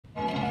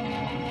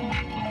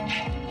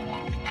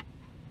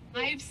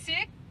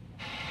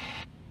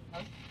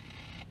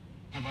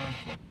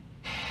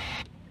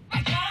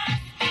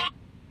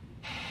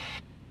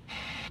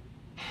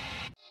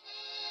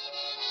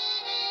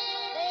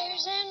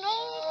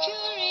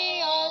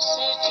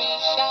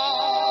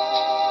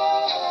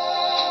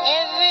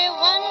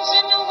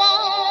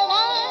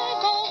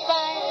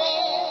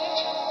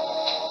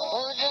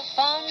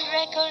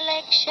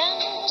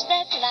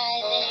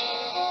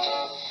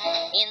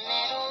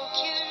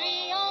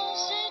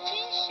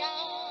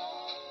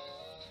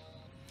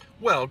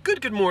Well,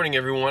 good morning,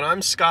 everyone.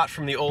 I'm Scott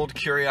from the Old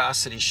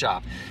Curiosity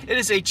Shop. It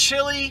is a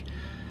chilly,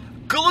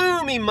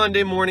 gloomy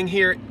Monday morning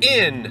here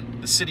in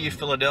the city of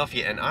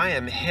Philadelphia, and I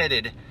am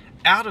headed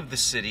out of the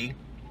city,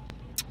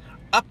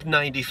 up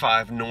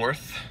 95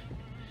 North,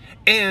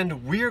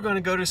 and we're going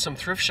to go to some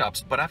thrift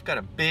shops, but I've got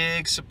a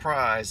big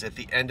surprise at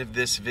the end of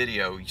this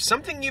video.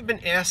 Something you've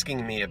been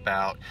asking me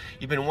about.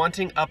 You've been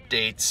wanting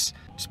updates.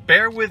 Just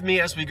bear with me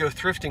as we go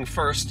thrifting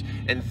first,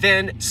 and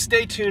then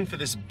stay tuned for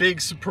this big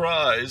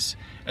surprise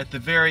at the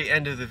very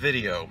end of the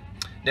video.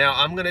 Now,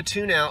 I'm going to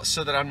tune out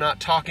so that I'm not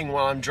talking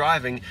while I'm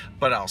driving,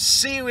 but I'll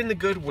see you in the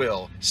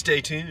Goodwill. Stay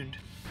tuned.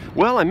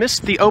 Well, I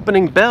missed the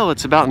opening bell.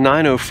 It's about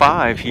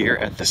 9:05 here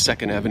at the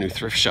 2nd Avenue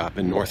Thrift Shop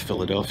in North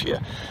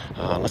Philadelphia.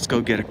 Let's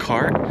go get a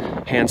cart,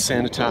 hand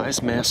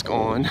sanitize, mask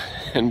on,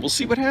 and we'll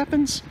see what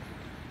happens.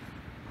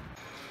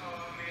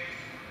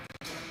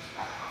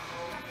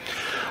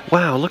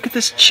 Wow, look at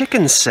this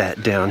chicken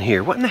set down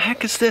here. What in the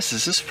heck is this?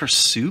 Is this for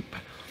soup?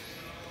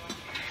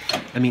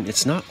 I mean,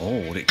 it's not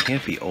old. It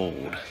can't be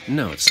old.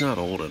 No, it's not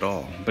old at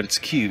all, but it's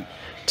cute.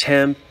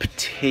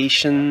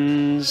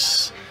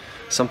 Temptations,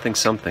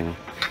 something.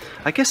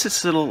 I guess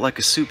it's little like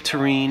a soup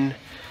tureen,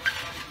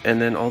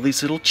 and then all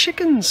these little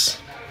chickens.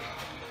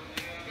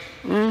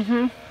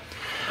 Well,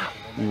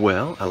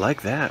 I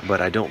like that,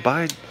 but I don't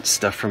buy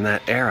stuff from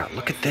that era.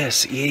 Look at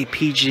this,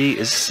 EAPG.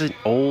 Is this an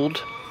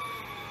old?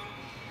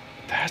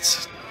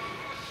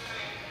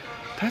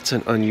 That's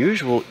an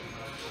unusual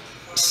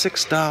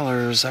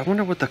 $6. I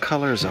wonder what the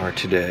colors are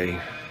today.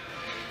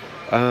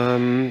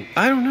 I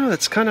don't know.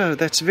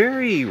 That's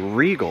very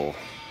regal.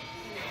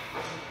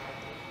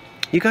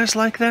 You guys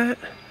like that?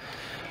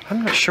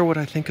 I'm not sure what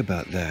I think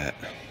about that.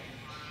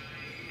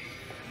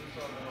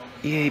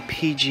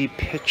 EAPG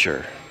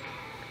picture.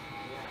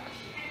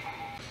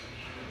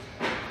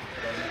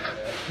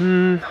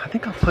 I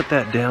think I'll put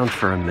that down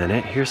for a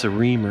minute. Here's a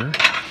reamer.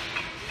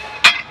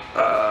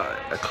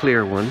 A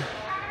clear one.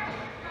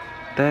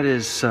 That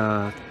is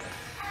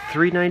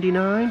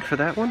 $3.99 for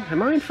that one.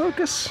 Am I in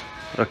focus?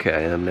 Okay,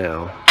 I am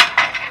now.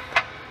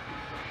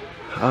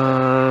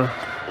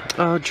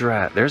 Oh,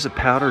 drat. There's a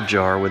powder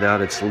jar without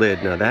its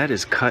lid. Now that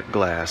is cut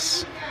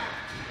glass.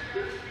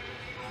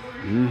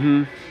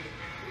 I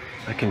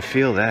can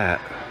feel that.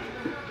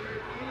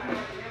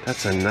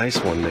 That's a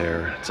nice one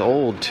there. It's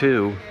old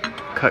too.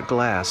 Cut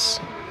glass.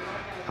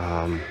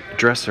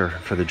 Dresser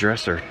for the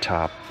dresser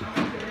top.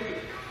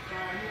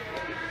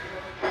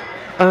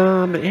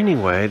 But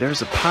anyway,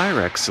 there's a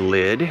Pyrex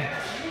lid,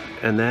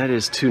 and that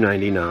is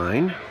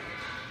 $2.99.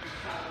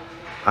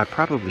 I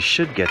probably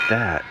should get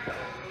that.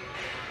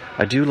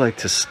 I do like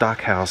to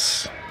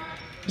stockhouse.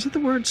 Is it the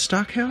word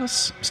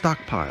stockhouse?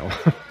 Stockpile.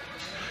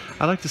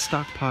 I like to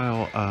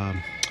stockpile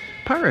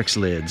Pyrex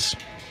lids.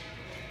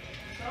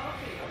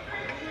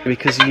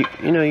 Because you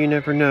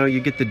never know.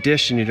 You get the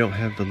dish and you don't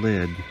have the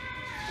lid.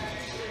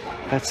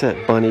 That's that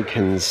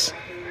Bunnykins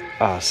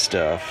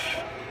stuff.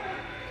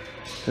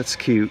 That's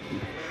cute.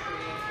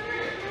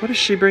 What is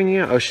she bringing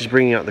out? Oh, she's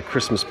bringing out the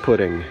Christmas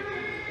pudding.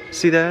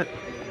 See that?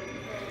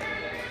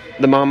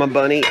 The Mama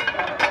Bunny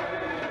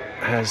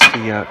has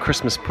the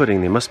Christmas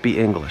pudding. They must be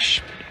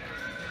English.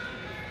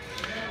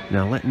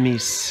 Now let me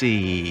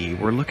see.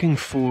 We're looking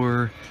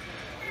for,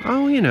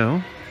 well, you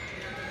know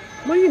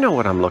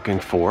what I'm looking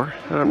for,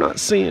 and I'm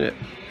not seeing it.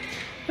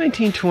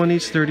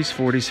 1920s, 30s,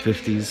 40s,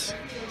 50s,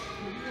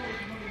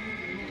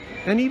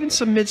 and even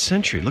some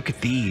mid-century. Look at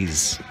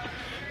these.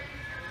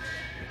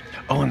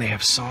 Oh, and they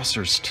have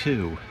saucers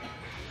too.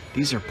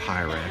 These are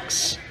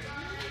Pyrex.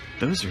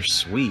 Those are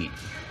sweet.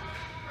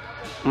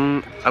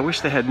 I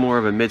wish they had more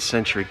of a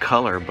mid-century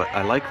color, but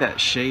I like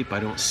that shape. I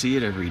don't see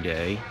it every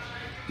day.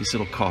 These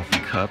little coffee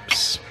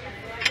cups.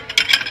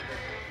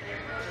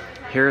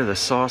 Here are the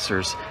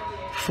saucers.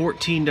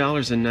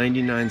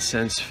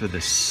 $14.99 for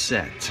the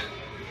set,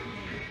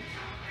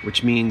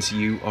 which means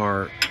you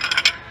are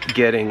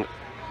getting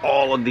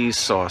all of these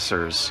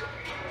saucers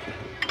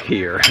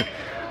here.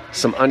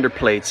 Some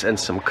underplates and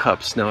some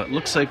cups. Now it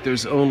looks like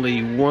there's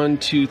only 1,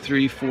 2,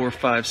 3, 4,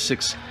 5,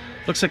 6.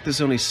 Looks like there's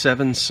only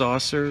 7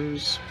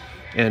 saucers.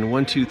 And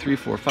 1, 2, 3,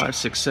 4, 5,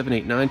 6, 7,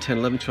 8, 9, 10,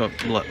 11,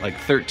 12, like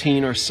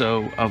 13 or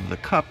so of the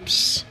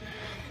cups.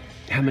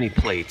 How many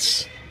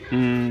plates?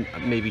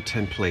 Maybe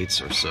 10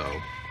 plates or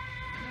so.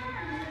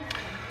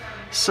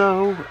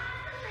 So,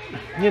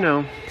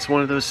 it's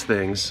one of those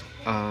things.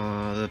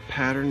 The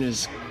pattern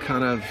is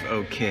kind of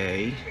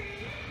okay.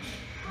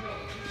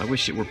 I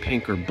wish it were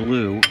pink or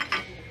blue.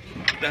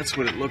 That's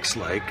what it looks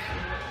like.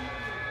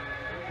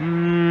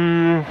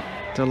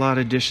 It's a lot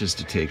of dishes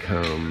to take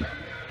home.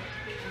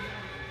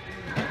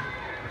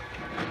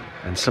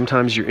 And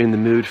sometimes you're in the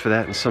mood for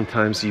that, and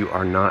sometimes you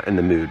are not in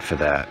the mood for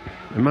that.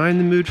 Am I in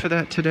the mood for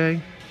that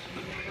today?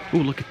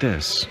 Ooh, look at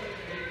this.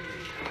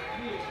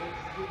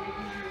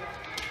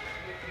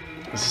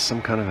 Is this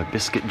some kind of a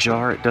biscuit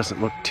jar? It doesn't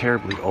look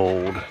terribly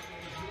old.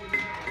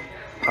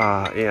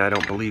 Yeah, I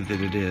don't believe that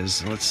it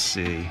is. Let's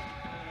see.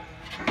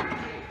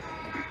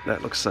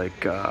 That looks like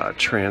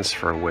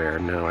transferware.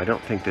 No, I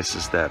don't think this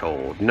is that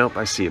old. Nope,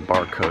 I see a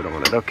barcode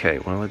on it. Okay,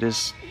 well, it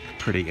is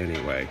pretty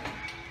anyway.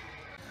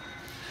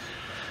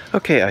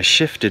 Okay, I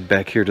shifted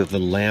back here to the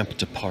lamp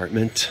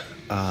department.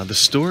 The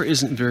store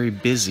isn't very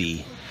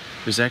busy.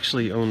 There's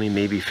actually only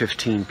maybe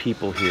 15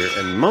 people here,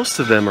 and most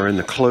of them are in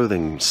the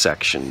clothing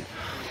section.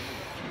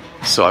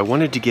 So I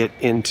wanted to get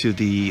into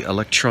the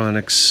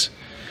electronics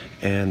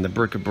and the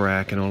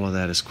bric-a-brac and all of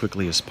that as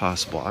quickly as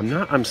possible.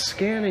 I'm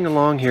scanning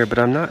along here, but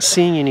I'm not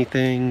seeing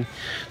anything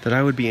that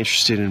I would be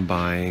interested in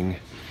buying.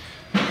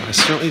 I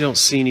certainly don't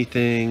see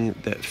anything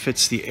that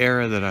fits the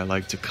era that I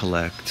like to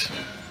collect.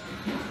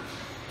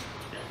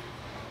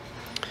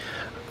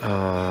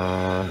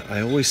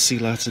 I always see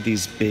lots of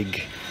these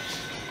big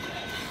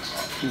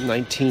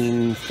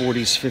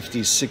 1940s,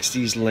 50s,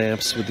 60s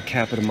lamps with the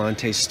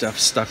Capodimonte stuff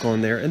stuck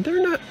on there, and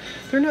they're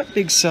not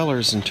big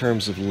sellers in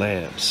terms of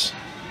lamps.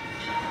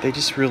 They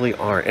just really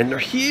aren't, and they're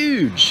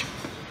huge.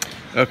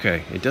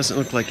 Okay, it doesn't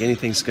look like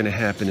anything's going to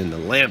happen in the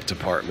lamp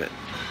department.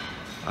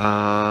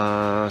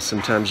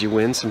 Sometimes you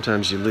win,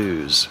 sometimes you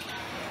lose.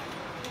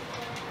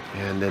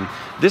 And then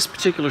this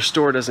particular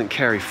store doesn't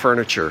carry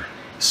furniture,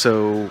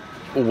 so,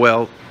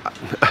 well,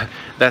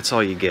 that's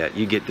all you get.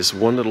 You get this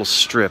one little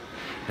strip,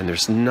 and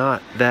there's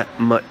not that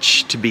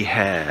much to be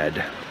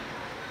had.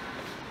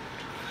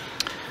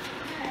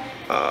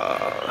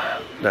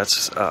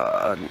 That's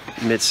a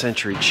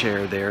mid-century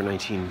chair there,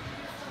 1940s,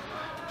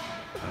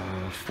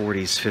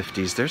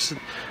 50s.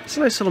 It's a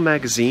nice little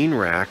magazine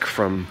rack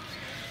from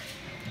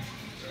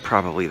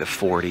probably the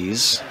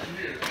 40s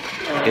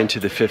into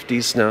the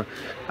 50s. Now,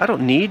 I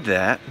don't need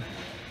that,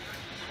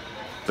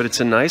 but it's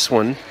a nice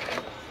one.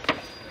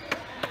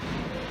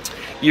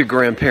 Your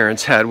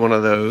grandparents had one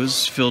of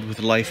those filled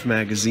with Life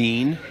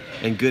magazine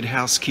and Good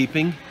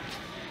Housekeeping.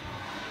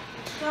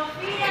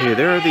 Okay,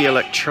 there are the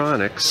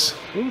electronics.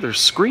 Oh, they're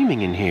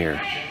screaming in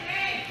here.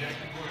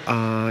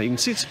 You can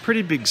see it's a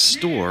pretty big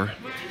store.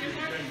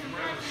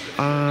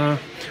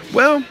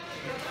 Well,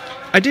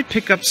 I did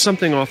pick up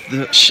something off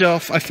the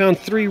shelf. I found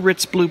 3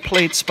 Ritz Blue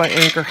plates by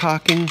Anchor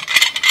Hocking.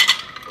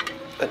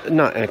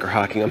 Not Anchor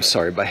Hocking, I'm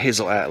sorry, by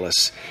Hazel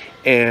Atlas.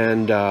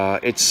 And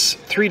it's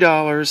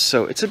 $3,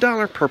 so it's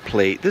 $1 per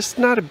plate. This is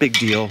not a big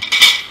deal,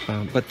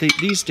 but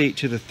these date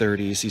to the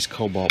 30s, these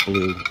cobalt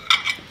blue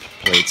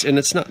plates. And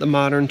it's not the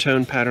modern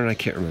tone pattern. I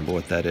can't remember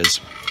what that is.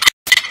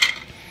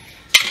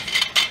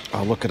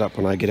 I'll look it up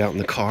when I get out in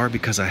the car,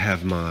 because I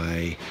have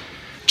my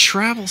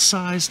travel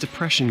size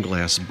depression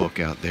glass book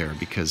out there,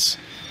 because,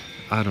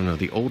 I don't know,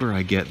 the older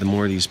I get, the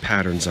more of these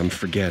patterns I'm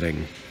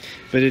forgetting.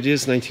 But it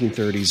is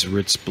 1930s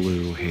Ritz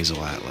Blue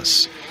Hazel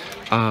Atlas.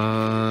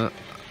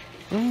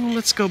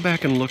 Let's go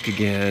back and look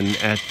again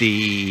at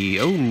the...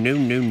 Oh, no.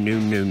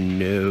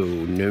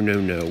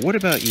 What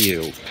about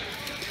you?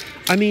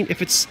 I mean,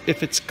 if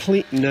it's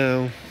clean...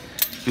 No.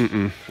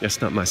 That's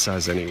not my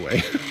size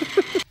anyway.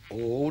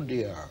 Oh,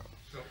 dear.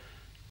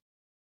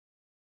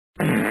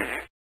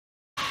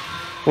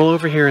 Well,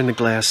 over here in the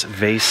glass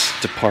vase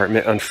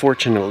department,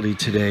 unfortunately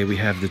today we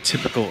have the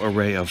typical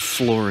array of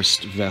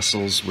florist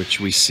vessels, which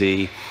we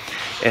see.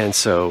 And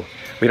so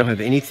we don't have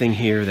anything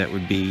here that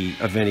would be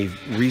of any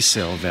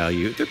resale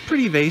value. They're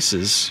pretty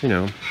vases, you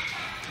know,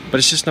 but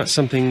it's just not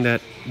something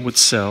that would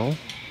sell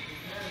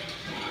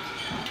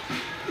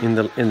in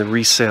the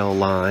resale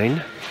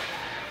line.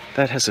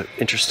 That has an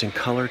interesting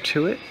color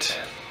to it.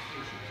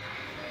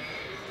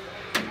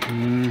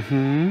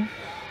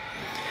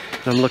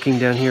 I'm looking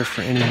down here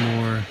for any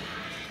more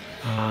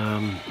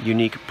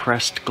unique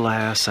pressed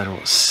glass. I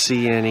don't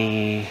see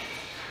any.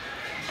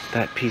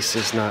 That piece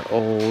is not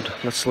old.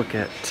 Let's look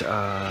at...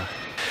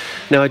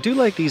 Now, I do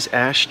like these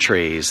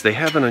ashtrays. They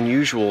have an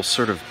unusual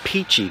sort of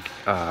peachy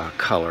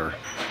color.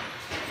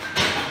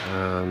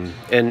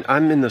 And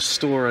I'm in the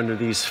store under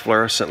these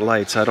fluorescent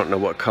lights. I don't know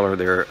what color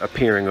they're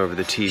appearing over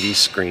the TV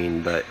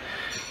screen, but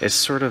it's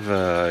sort of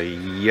a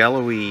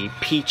yellowy,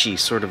 peachy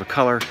sort of a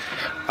color.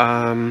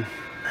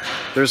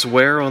 There's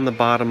wear on the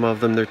bottom of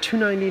them. They're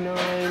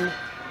 $2.99,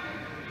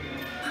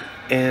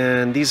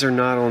 and these are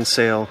not on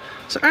sale.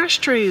 So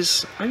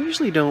ashtrays, I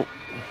usually don't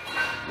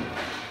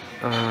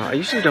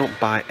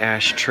buy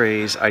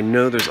ashtrays. I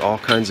know there's all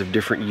kinds of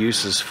different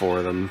uses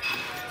for them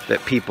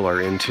that people are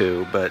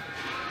into, but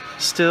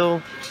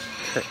still,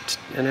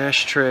 an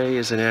ashtray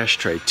is an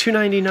ashtray.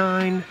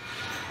 $2.99.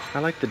 I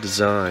like the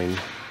design.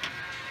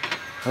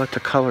 I like the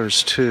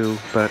colors too,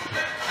 but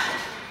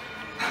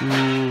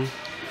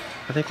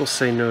I think we'll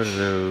say no to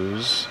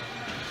those.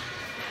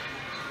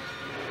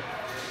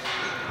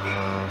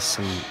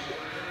 Some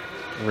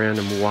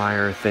random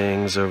wire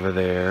things over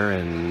there,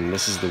 and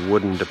this is the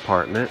wooden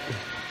department.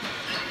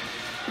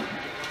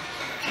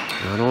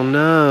 I don't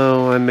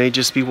know. I may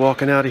just be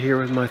walking out of here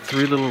with my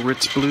 3 little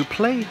Ritz Blue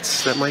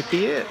plates. That might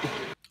be it.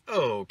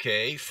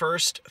 Okay,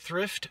 first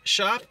thrift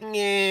shop.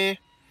 Nyeh.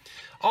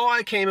 All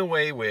I came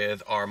away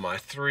with are my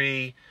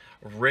 3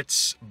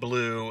 Ritz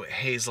Blue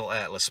Hazel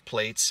Atlas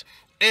plates.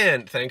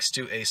 And thanks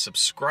to a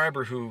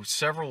subscriber who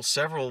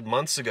several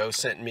months ago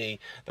sent me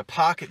the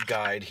pocket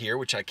guide here,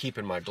 which I keep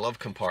in my glove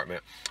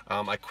compartment,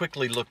 I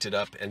quickly looked it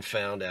up and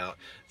found out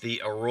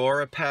the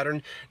Aurora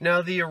pattern.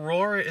 Now, the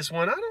Aurora is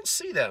one I don't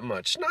see that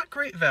much. Not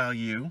great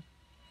value,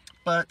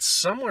 but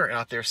somewhere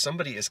out there,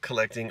 somebody is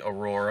collecting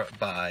Aurora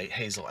by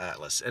Hazel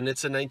Atlas. And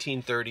it's a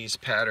 1930s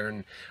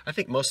pattern. I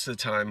think most of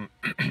the time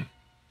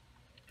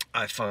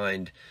I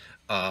find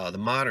the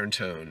modern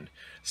tone.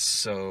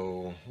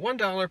 So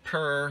 $1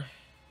 per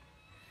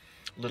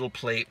little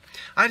plate.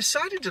 I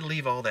decided to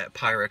leave all that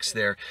Pyrex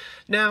there.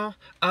 Now,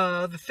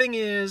 the thing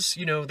is,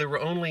 you know, there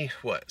were only,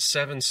 what,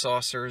 7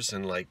 saucers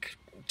and like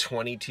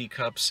 20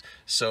 teacups,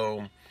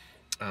 so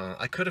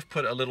I could have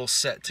put a little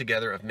set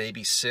together of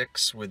maybe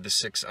 6 with the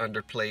 6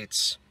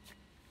 underplates,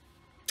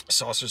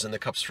 saucers and the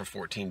cups for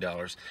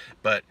 $14,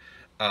 but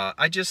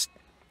I just,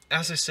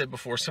 as I said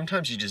before,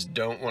 sometimes you just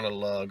don't want to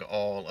lug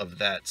all of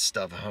that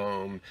stuff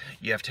home.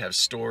 You have to have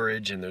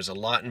storage, and there's a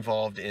lot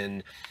involved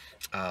in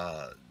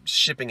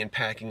shipping and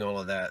packing all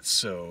of that,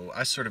 so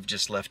I sort of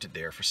just left it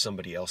there for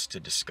somebody else to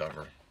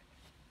discover.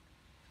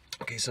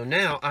 Okay, so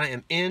now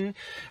I'm going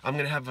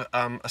to have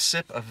a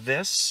sip of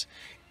this,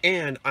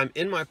 and I'm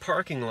in my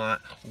parking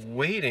lot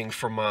waiting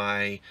for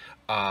my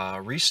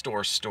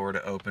Restore store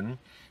to open.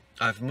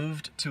 I've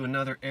moved to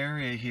another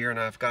area here,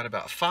 and I've got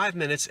about 5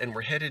 minutes, and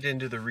we're headed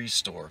into the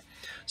Restore.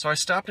 So I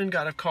stopped and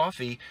got a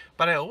coffee,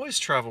 but I always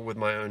travel with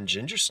my own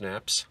ginger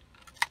snaps.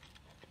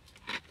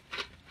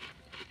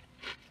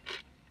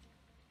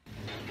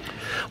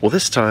 Well,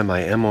 this time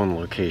I am on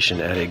location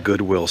at a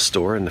Goodwill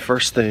store, and the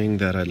first thing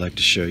that I'd like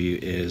to show you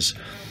is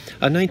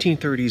a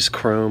 1930s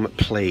chrome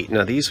plate.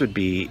 Now, these would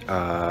be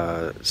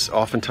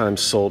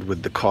oftentimes sold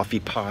with the coffee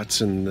pots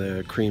and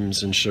the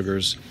creams and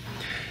sugars.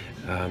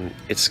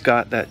 It's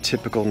got that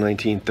typical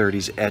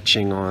 1930s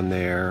etching on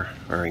there,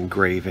 or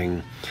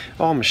engraving,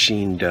 all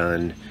machine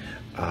done.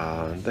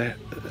 The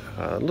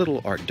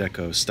little Art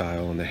Deco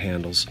style on the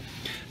handles.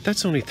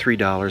 That's only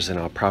 $3, and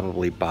I'll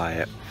probably buy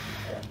it.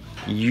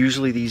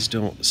 Usually these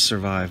don't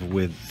survive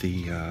with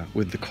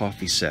the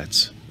coffee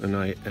sets, and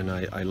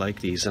I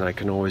like these, and I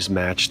can always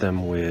match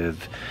them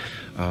with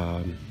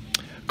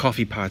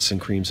coffee pots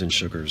and creams and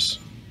sugars.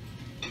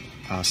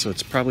 So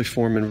it's probably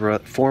Foreman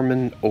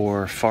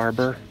or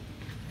Farber.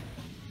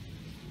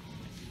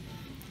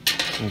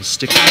 I'll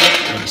stick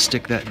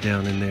that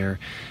down in there,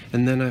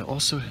 and then I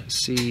also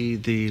see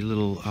the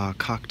little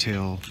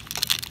cocktail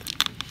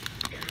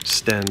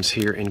stems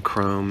here in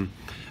chrome.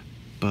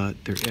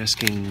 But they're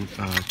asking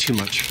too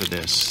much for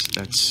this.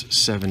 That's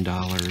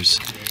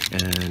 $7,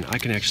 and I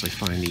can actually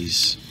find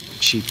these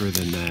cheaper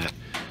than that.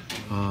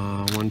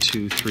 1,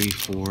 2, 3,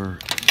 4,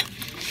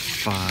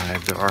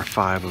 5. There are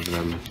 5 of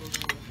them.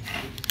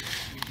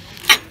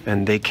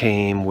 And they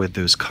came with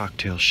those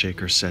cocktail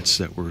shaker sets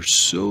that were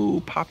so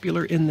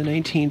popular in the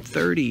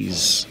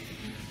 1930s.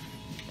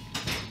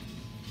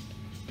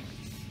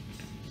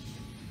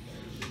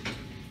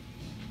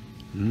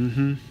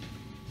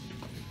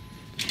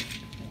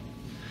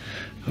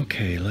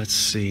 Okay, let's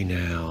see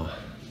now.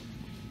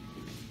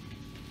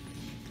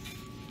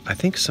 I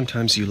think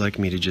sometimes you like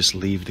me to just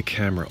leave the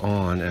camera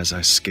on as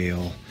I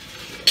scan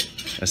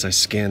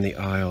the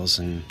aisles,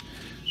 and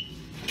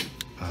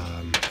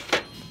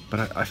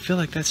but I feel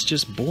like that's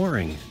just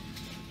boring.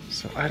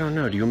 So I don't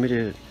know, do you want me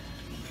to,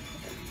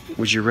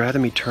 would you rather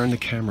me turn the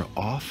camera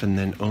off and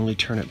then only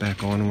turn it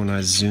back on when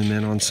I zoom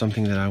in on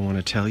something that I want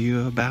to tell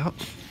you about?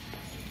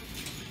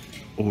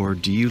 Or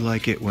do you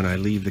like it when I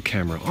leave the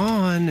camera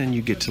on and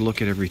you get to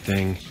look at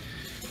everything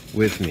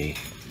with me?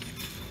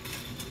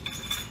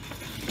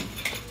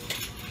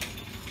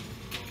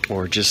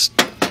 Or just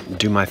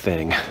do my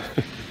thing?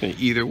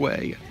 Either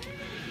way.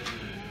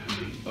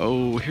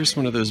 Oh, here's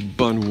one of those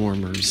bun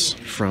warmers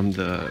from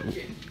the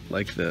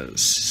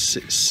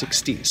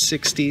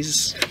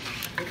 60s.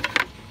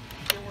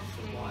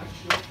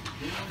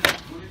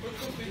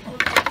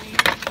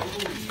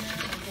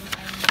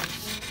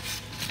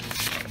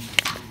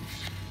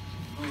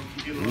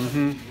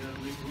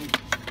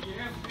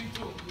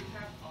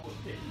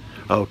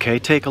 Okay,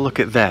 take a look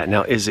at that.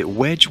 Now, is it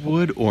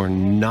Wedgwood or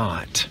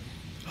not?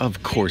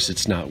 Of course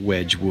it's not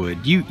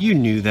Wedgwood. You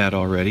knew that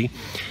already.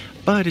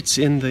 But it's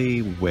in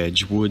the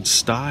Wedgwood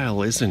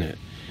style, isn't it?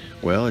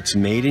 Well, it's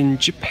made in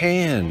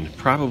Japan,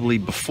 probably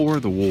before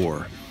the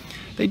war.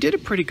 They did a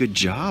pretty good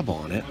job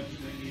on it.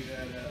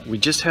 We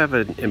just have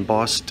an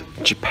embossed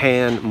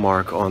Japan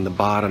mark on the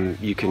bottom,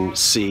 you can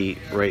see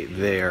right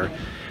there.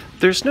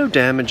 There's no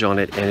damage on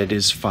it, and it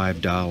is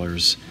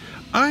 $5.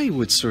 I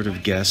would sort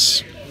of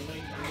guess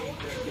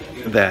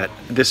that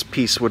this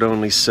piece would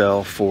only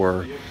sell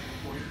for,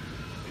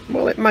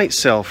 well, it might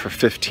sell for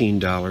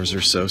 $15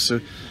 or so. So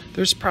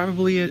there's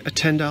probably a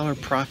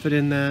 $10 profit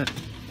in that.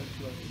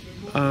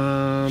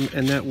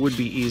 And that would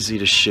be easy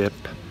to ship.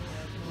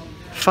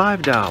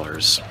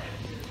 $5.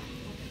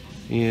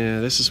 Yeah,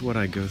 this is what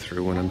I go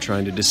through when I'm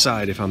trying to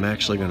decide if I'm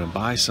actually going to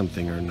buy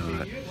something or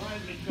not.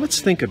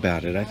 Let's think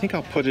about it. I think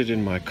I'll put it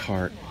in my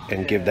cart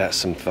and give that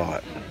some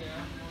thought.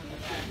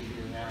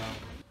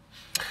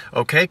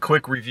 Okay,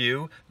 quick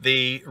review.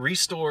 The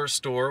Restore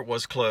store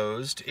is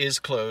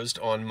closed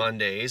on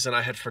Mondays, and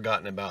I had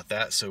forgotten about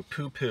that, so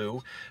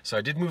poo-poo. So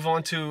I did move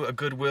on to a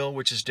Goodwill,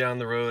 which is down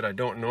the road. I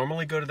don't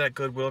normally go to that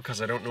Goodwill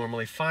because I don't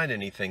normally find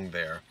anything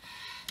there.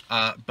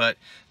 But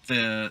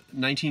the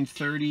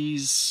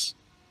 1930s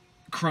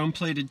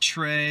chrome-plated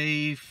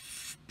tray,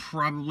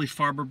 probably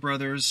Farber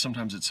Brothers.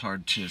 Sometimes it's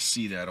hard to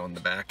see that on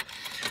the back.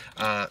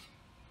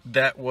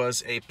 That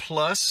was a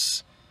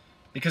plus,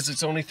 because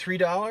it's only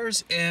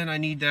 $3 and I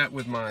need that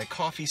with my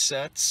coffee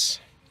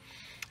sets.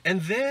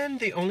 And then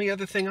the only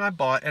other thing I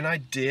bought, and I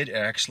did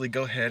actually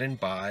go ahead and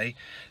buy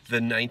the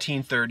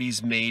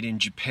 1930s made in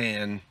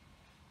Japan.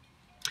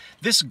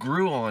 This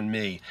grew on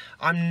me.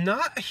 I'm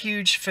not a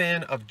huge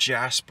fan of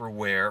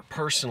Jasperware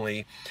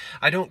personally.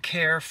 I don't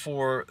care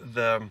for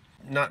the,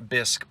 not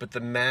bisque, but the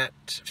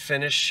matte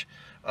finish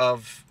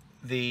of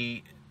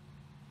the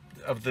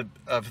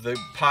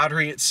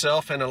pottery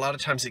itself, and a lot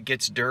of times it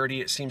gets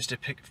dirty. It seems to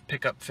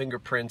pick up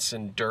fingerprints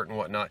and dirt and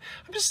whatnot.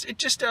 It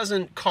just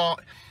doesn't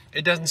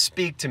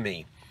speak to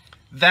me.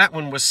 That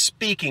one was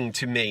speaking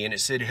to me, and it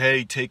said,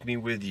 hey, take me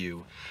with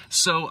you.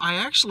 So I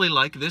actually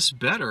like this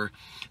better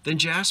than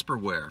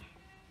Jasperware.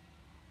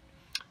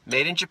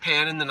 Made in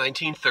Japan in the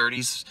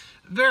 1930s,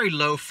 very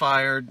low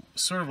fired,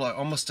 sort of like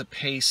almost a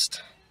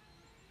paste.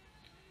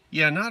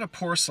 Yeah, not a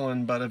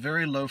porcelain, but a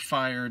very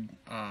low-fired,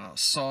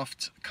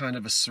 soft kind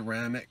of a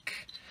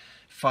ceramic.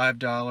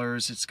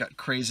 $5. It's got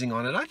crazing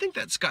on it. I think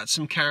that's got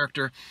some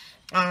character,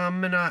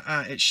 and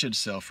it should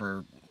sell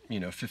for, you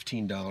know,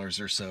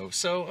 $15 or so.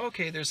 So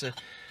okay, there's a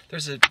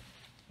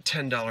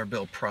 $10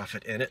 bill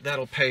profit in it.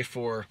 That'll pay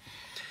for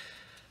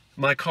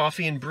my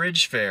coffee and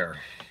bridge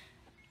fare.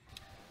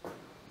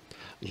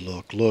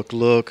 Look, look,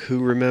 look!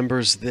 Who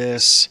remembers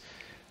this?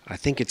 I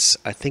think it's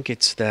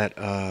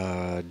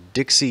that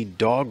Dixie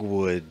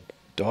Dogwood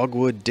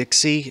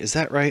Dixie, is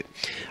that right?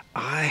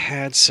 I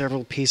had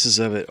several pieces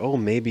of it, oh,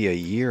 maybe a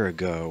year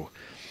ago,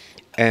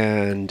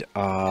 and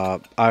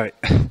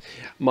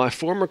my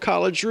former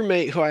college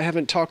roommate, who I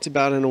haven't talked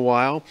about in a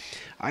while,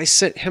 I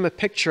sent him a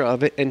picture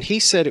of it, and he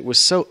said it was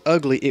so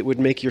ugly it would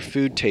make your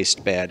food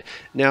taste bad.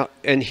 Now,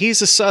 and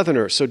he's a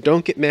Southerner, so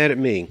don't get mad at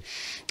me.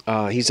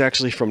 He's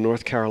actually from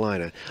North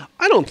Carolina.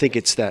 I don't think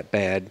it's that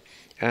bad.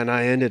 And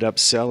I ended up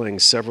selling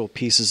several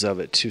pieces of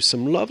it to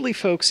some lovely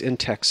folks in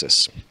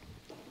Texas.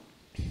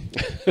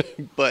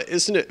 But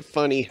isn't it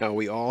funny how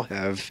we all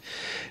have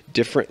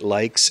different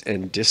likes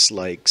and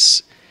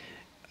dislikes?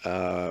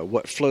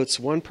 What floats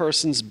one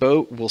person's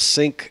boat will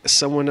sink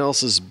someone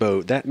else's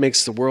boat. That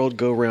makes the world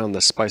go round,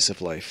 the spice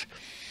of life.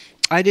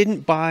 I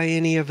didn't buy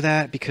any of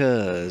that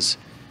because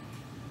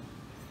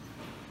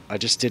I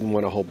just didn't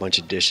want a whole bunch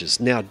of dishes.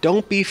 Now,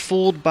 don't be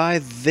fooled by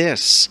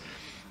this.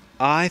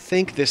 I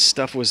think this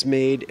stuff was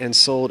made and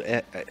sold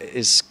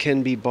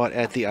can be bought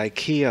at the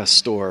IKEA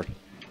store.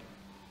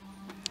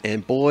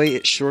 And boy,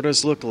 it sure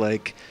does look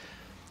like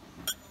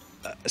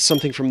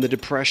something from the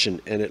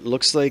Depression. And it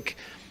looks like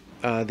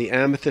the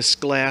amethyst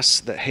glass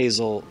that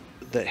Hazel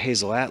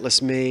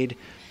Atlas made.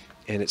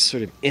 And it's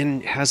sort of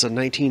has a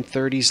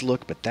 1930s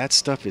look, but that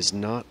stuff is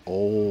not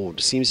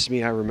old. Seems to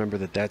me I remember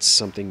that's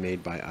something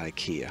made by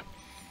IKEA.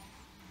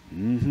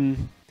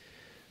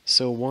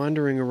 So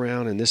wandering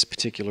around in this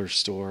particular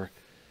store,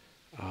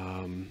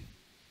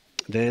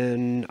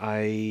 then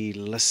I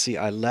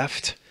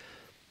left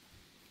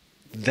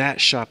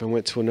that shop and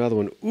went to another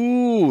one.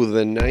 Ooh,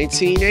 the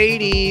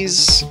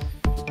 1980s.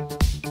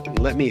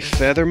 Let me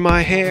feather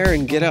my hair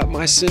and get out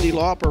my Cyndi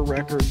Lauper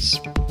records.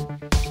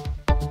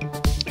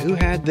 Who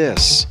had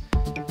this?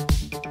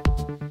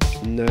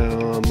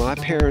 No, my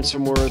parents were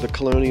more of the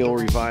colonial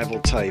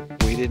revival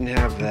type. We didn't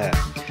have that.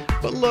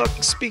 But look,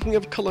 speaking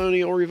of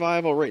colonial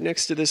revival, right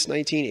next to this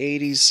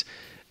 1980s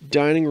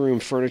dining room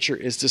furniture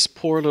is this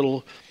poor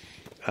little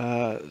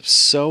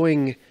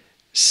sewing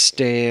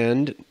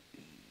stand.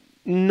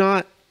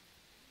 Not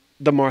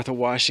the Martha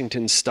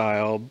Washington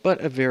style, but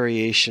a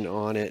variation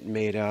on it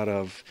made out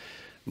of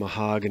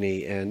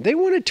mahogany. And they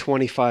wanted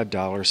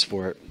 $25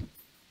 for it.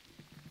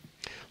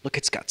 Look,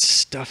 it's got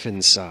stuff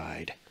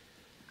inside.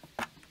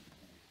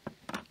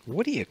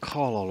 What do you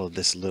call all of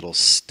this little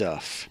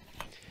stuff?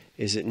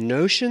 Is it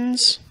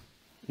notions?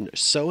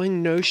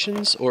 Sewing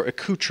notions or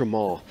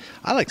accoutrement?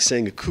 I like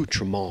saying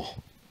accoutrement.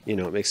 You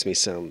know, it makes me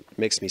sound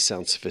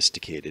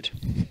sophisticated.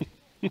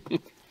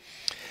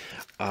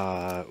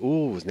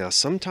 Ooh, now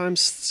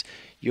sometimes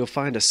you'll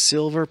find a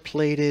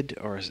silver-plated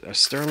or a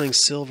sterling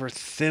silver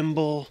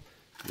thimble.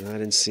 No, I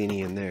didn't see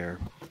any in there.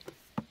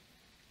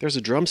 There's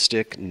a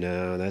drumstick.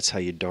 No, that's how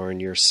you darn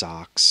your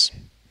socks.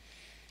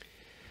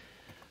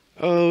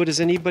 Oh, does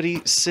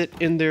anybody sit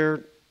in their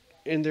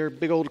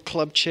big old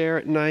club chair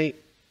at night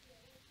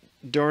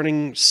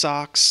darning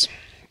socks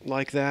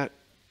like that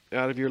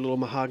out of your little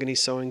mahogany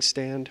sewing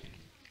stand?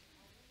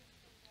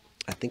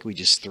 I think we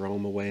just throw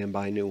them away and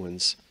buy new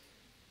ones.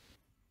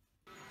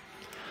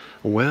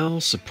 Well,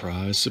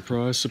 surprise,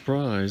 surprise,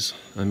 surprise.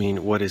 I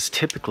mean, what is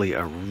typically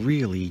a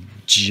really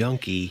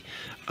junky,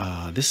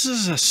 this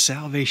is a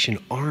Salvation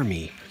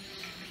Army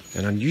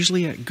And I'm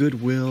usually at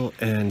Goodwill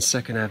and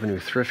 2nd Avenue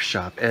thrift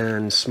shop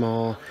and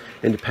small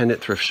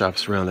independent thrift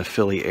shops around the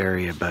Philly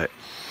area, but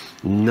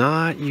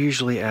not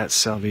usually at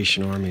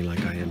Salvation Army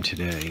like I am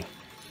today.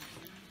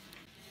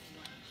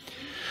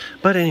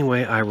 But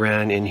anyway, I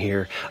ran in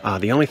here.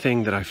 The only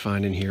thing that I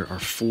find in here are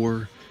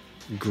 4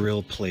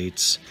 grill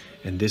plates,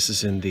 and this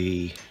is in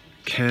the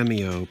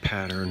cameo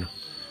pattern,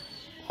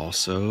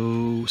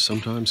 also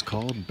sometimes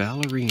called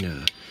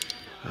ballerina.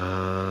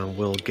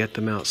 We'll get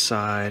them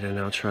outside and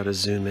I'll try to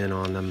zoom in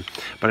on them,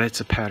 but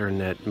it's a pattern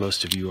that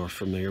most of you are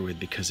familiar with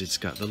because it's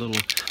got the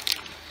little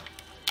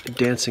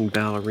dancing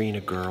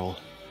ballerina girl.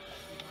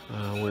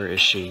 Where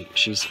is she?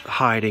 She's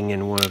hiding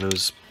in one of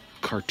those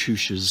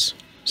cartouches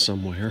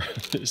somewhere.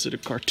 Is it a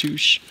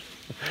cartouche?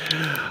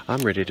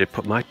 I'm ready to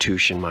put my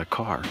touche in my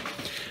car.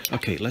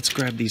 Okay, let's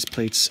grab these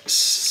plates.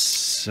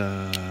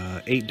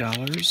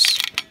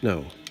 $8?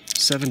 No,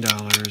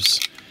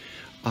 $7.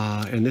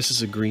 And this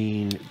is a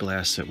green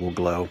glass that will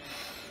glow.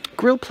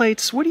 Grill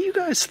plates, what do you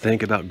guys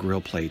think about grill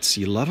plates?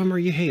 You love them or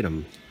you hate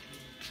them?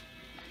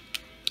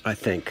 I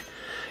think.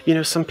 You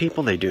know, some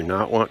people, they do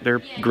not want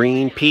their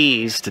green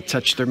peas to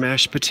touch their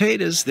mashed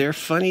potatoes. They're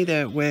funny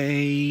that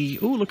way.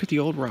 Ooh, look at the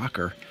old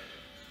rocker.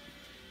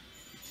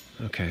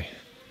 Okay.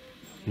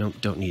 Nope,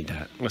 don't need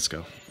that. Let's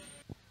go.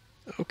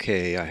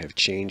 Okay, I have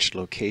changed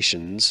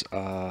locations.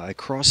 I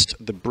crossed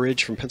the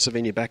bridge from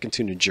Pennsylvania back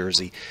into New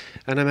Jersey,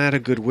 and I'm at a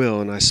Goodwill,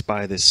 and I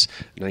spy this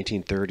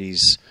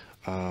 1930s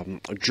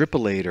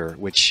dripillator,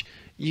 which,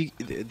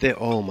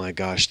 oh my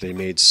gosh, they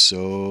made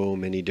so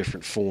many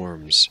different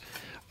forms.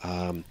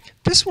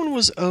 This one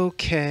was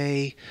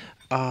okay.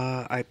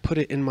 I put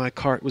it in my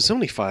cart. It was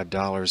only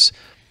 $5.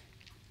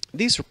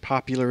 These were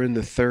popular in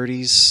the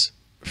 30s.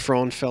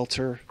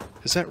 Fraunfelter,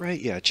 is that right?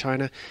 Yeah,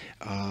 China.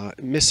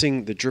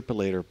 Missing the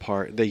dripillator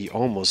part. They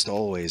almost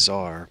always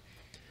are.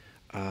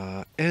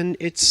 And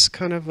it's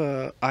kind of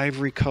a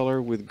ivory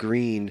color with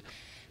green.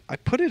 I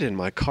put it in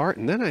my cart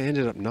and then I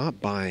ended up not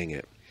buying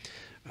it.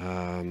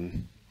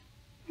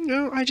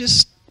 No, I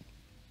just,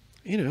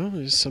 you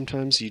know,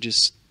 sometimes you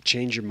just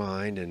change your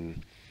mind,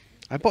 and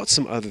I bought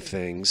some other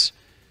things,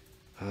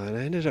 and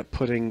I ended up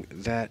putting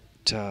that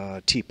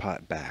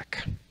teapot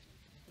back.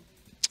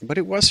 But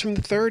it was from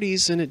the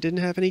 30s, and it didn't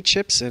have any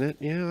chips in it.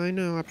 Yeah, I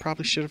know. I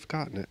probably should have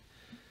gotten it.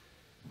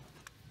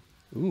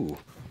 Ooh.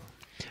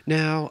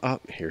 Now,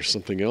 here's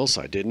something else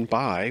I didn't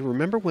buy.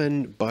 Remember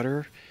when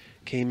butter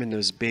came in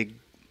those big,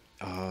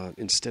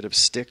 instead of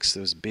sticks,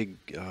 those big,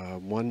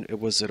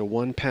 was it a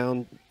 1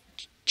 pound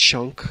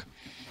chunk?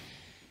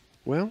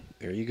 Well,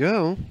 there you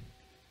go.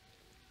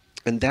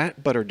 And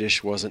that butter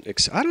dish wasn't,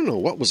 I don't know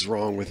what was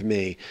wrong with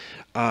me.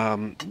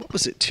 What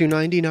was it,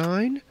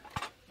 $2.99?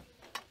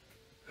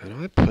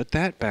 And I put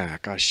that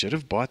back. I should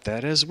have bought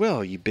that as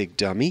well, you big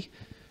dummy.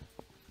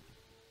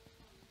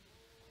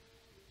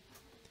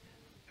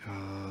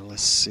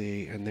 Let's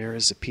see, and there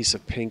is a piece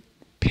of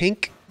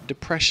pink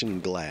depression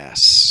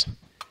glass.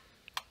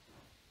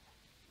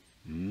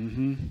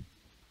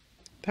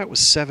 That was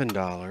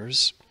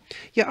 $7.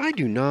 Yeah, I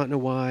do not know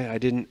why I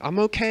didn't. I'm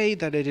okay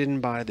that I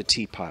didn't buy the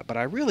teapot, but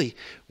I really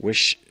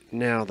wish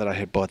now that I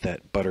had bought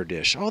that butter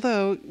dish.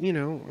 Although, you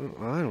know,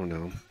 I don't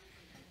know.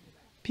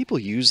 People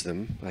use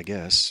them, I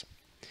guess.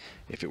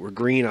 If it were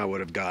green, I would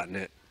have gotten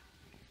it.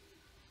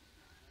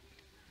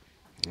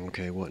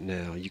 Okay, what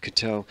now? You could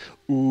tell.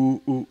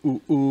 Ooh, ooh,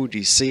 ooh, ooh. Do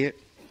you see it?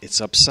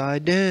 It's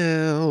upside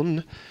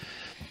down.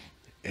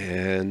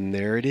 And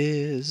there it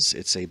is.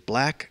 It's a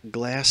black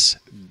glass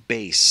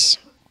base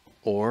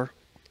or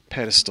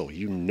pedestal.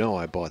 You know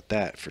I bought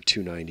that for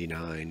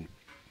 $2.99.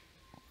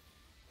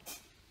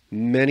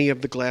 Many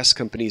of the glass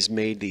companies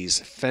made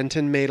these.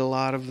 Fenton made a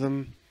lot of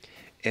them,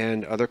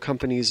 and other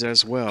companies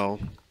as well.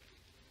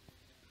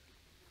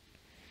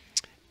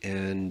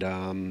 And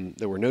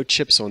there were no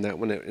chips on that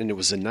one, and it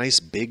was a nice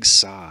big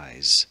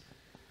size.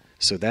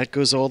 So that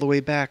goes all the way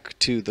back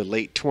to the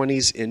late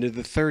 20s into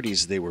the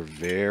 30s. They were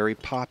very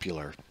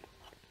popular.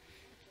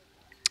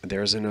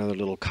 There's another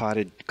little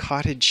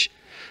cottage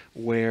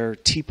ware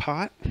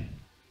teapot.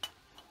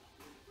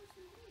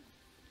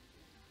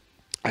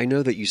 I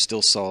know that you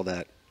still saw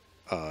that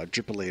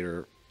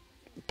dripillator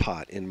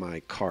pot in my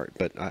cart,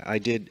 but I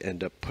did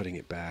end up putting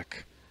it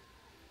back.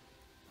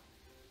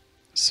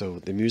 So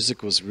the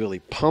music was really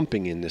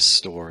pumping in this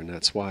store, and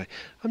that's why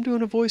I'm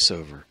doing a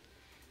voiceover.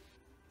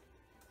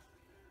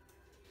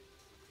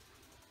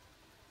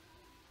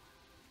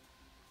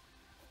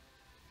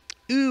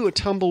 Ooh, a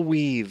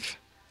tumbleweave.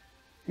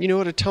 You know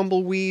what a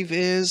tumbleweave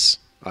is?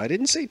 I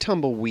didn't say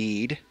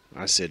tumbleweed.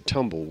 I said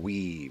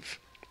tumbleweave.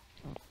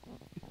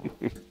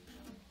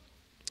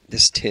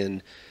 This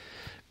tin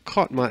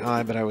caught my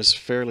eye, but I was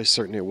fairly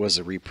certain it was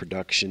a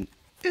reproduction,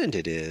 and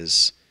it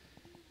is.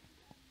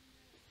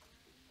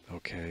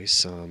 Okay,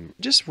 some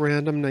just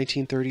random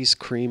 1930s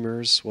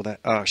creamers. Well,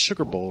 that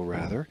sugar bowl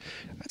rather.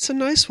 That's a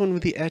nice one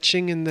with the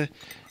etching and the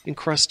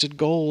encrusted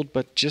gold,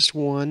 but just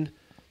one.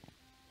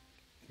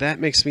 That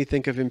makes me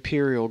think of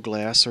Imperial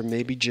glass or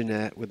maybe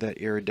Jeanette with that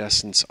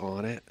iridescence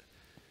on it.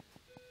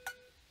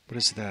 What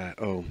is that?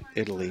 Oh,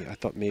 Italy. I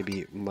thought maybe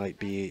it might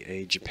be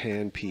a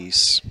Japan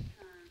piece.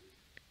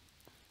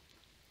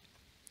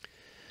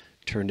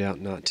 Turned out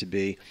not to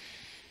be.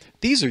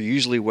 These are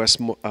usually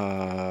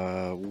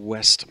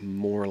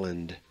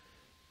Westmoreland.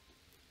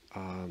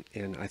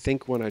 And I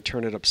think when I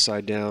turn it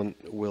upside down,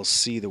 we'll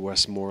see the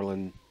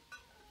Westmoreland,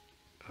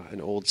 an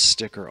old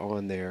sticker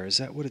on there. Is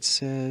that what it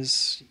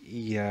says?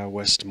 Yeah,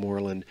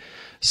 Westmoreland.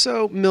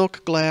 So,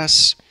 milk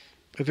glass,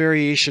 a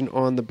variation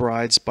on the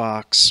bride's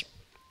box,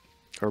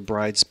 or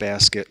bride's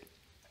basket.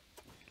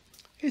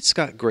 It's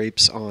got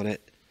grapes on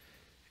it,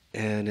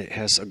 and it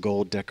has a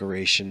gold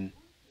decoration.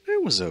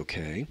 It was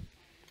okay.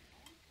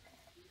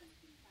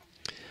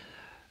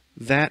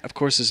 That, of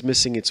course, is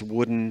missing its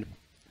wooden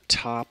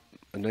top,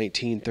 a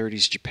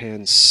 1930s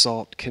Japan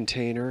salt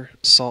container,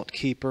 salt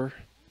keeper.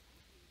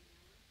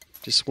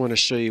 Just want to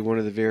show you one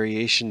of the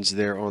variations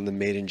there on the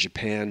Made in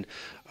Japan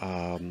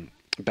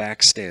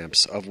back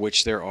stamps, of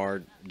which there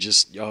are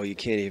just, oh, you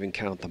can't even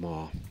count them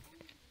all.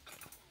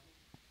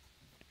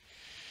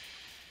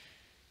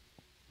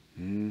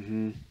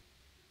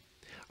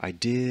 I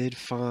did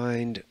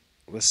find,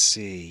 let's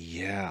see,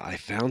 yeah, I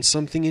found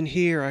something in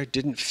here I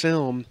didn't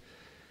film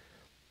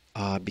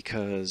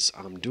because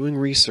I'm doing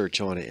research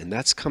on it, and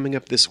that's coming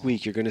up this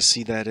week. You're going to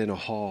see that in a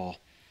haul.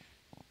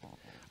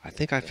 I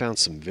think I found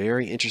some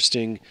very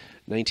interesting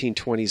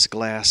 1920s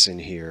glass in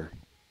here.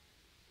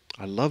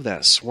 I love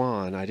that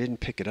swan. I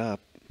didn't pick it up.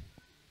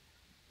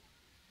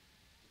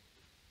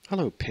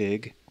 Hello,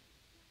 pig.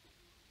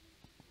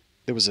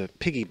 There was a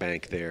piggy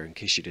bank there, in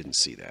case you didn't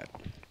see that.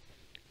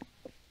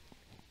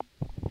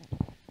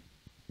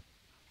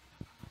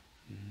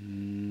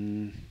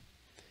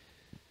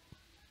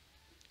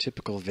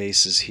 Typical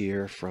vases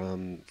here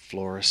from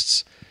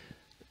florists.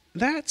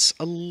 Well,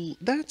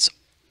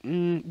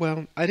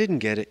 I didn't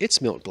get it.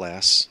 It's milk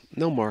glass.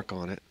 No mark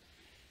on it.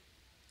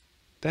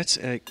 That's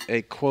a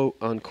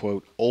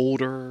quote-unquote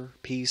older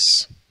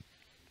piece.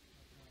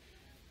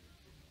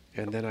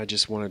 And then I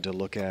just wanted to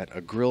look at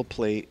a grill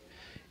plate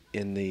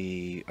in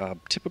the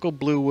typical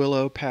blue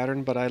willow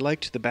pattern, but I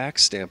liked the back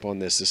stamp on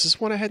this. This is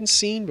one I hadn't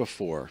seen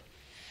before.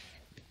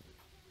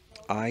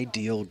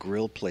 Ideal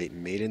grill plate,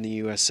 made in the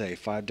USA.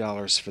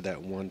 $5 for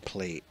that one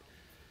plate.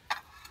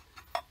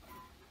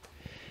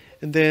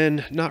 And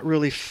then, not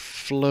really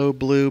flow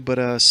blue, but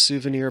a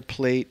souvenir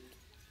plate,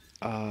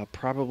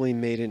 probably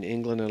made in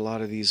England. A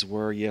lot of these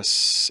were.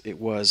 Yes, it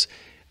was.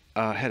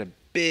 Had a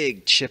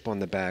big chip on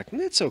the back,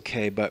 and that's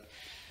okay, but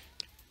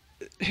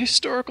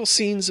historical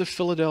scenes of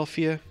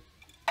Philadelphia,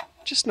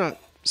 just not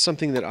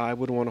something that I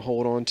would want to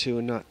hold on to,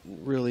 and not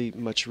really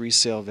much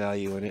resale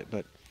value in it,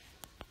 but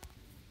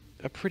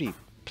a pretty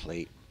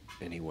plate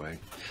anyway.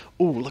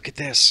 Oh, look at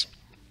this.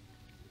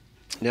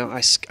 Now,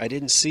 I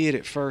didn't see it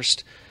at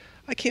first.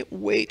 I can't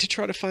wait to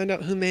try to find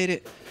out who made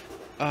it.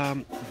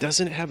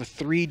 Doesn't it have a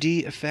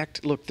 3D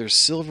effect? Look, there's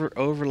silver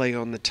overlay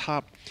on the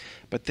top,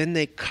 but then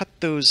they cut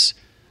those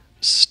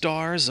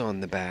stars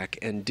on the back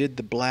and did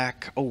the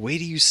black. Oh, wait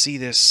till you see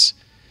this.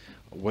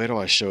 Wait till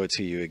I show it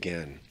to you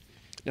again.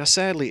 Now,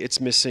 sadly,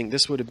 it's missing.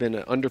 This would have been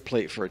an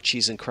underplate for a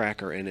cheese and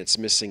cracker, and it's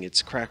missing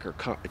its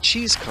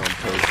cheese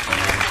compote.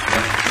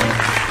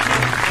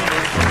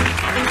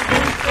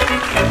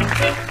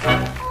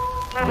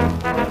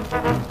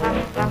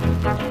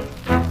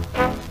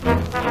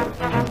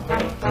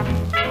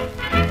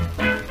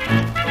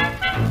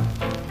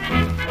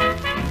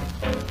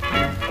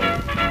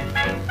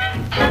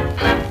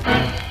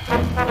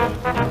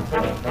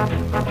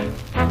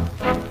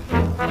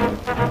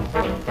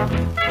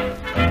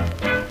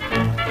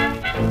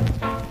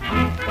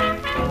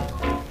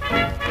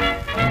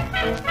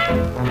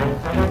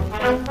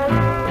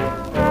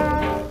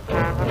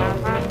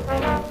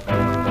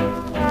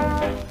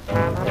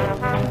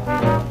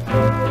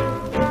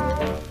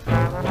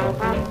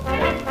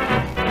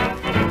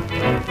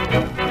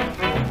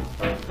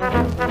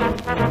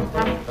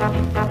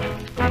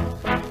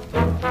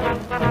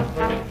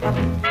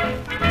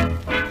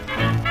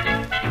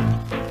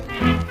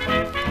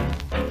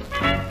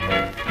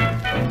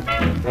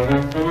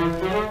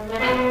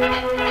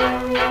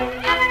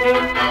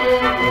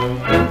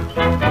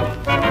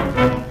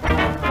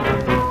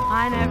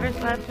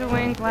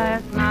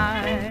 Last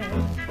night,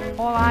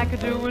 all I could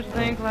do was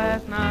think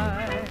last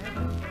night,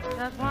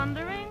 just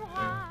wondering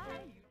why.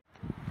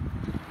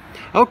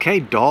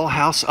 Okay,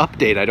 dollhouse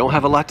update. I don't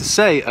have a lot to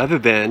say other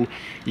than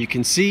you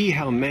can see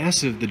how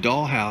massive the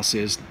dollhouse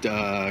is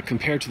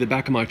compared to the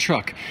back of my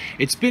truck.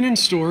 It's been in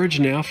storage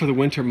now for the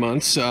winter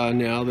months,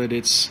 now that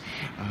it's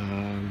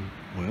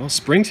well,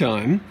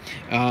 springtime.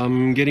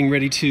 Getting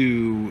ready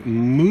to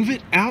move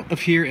it out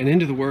of here and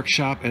into the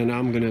workshop, and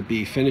I'm going to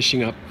be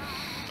finishing up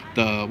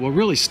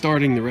really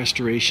starting the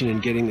restoration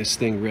and getting this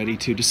thing ready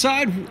to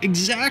decide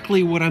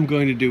exactly what I'm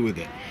going to do with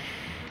it.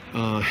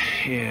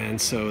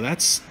 And so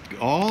that's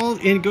all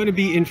going to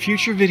be in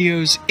future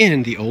videos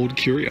in the Old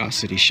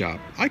Curiosity Shop.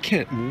 I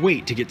can't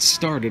wait to get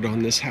started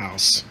on this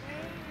house.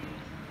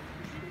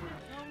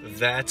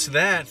 That's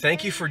that.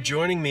 Thank you for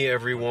joining me,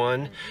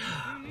 everyone.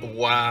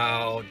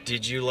 Wow,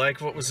 did you like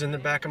what was in the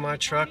back of my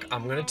truck?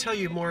 I'm going to tell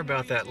you more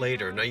about that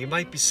later. Now you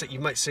might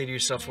say to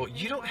yourself, well,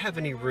 you don't have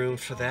any room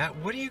for that.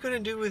 What are you going to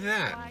do with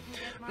that?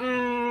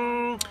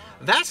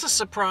 That's a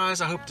surprise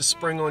I hope to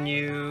spring on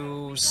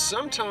you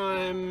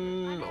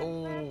sometime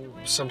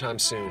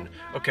soon.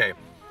 Okay.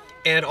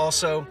 And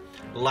also,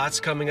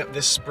 lots coming up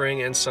this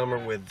spring and summer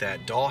with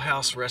that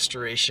dollhouse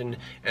restoration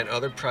and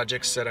other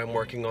projects that I'm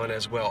working on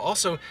as well.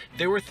 Also,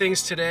 there were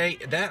things today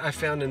that I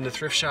found in the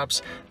thrift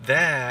shops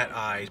that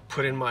I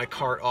put in my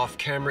cart off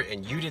camera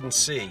and you didn't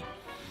see.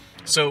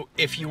 So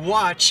if you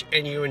watch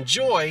and you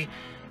enjoy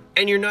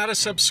and you're not a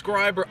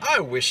subscriber,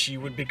 I wish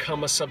you would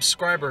become a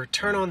subscriber.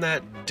 Turn on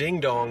that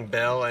ding-dong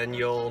bell and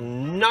you'll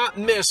not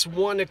miss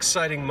one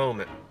exciting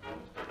moment.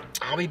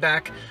 I'll be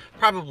back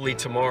probably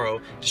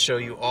tomorrow to show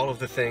you all of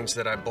the things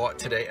that I bought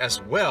today,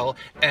 as well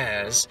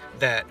as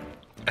that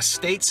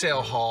estate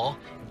sale haul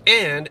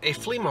and a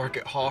flea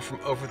market haul from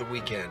over the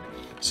weekend.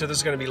 So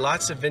there's going to be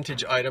lots of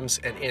vintage items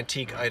and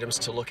antique items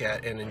to look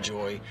at and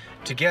enjoy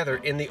together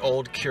in the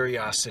Old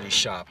Curiosity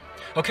Shop.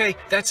 Okay,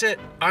 that's it.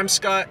 I'm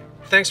Scott.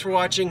 Thanks for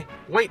watching.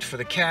 Wait for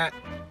the cat.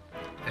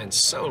 And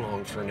so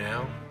long for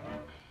now.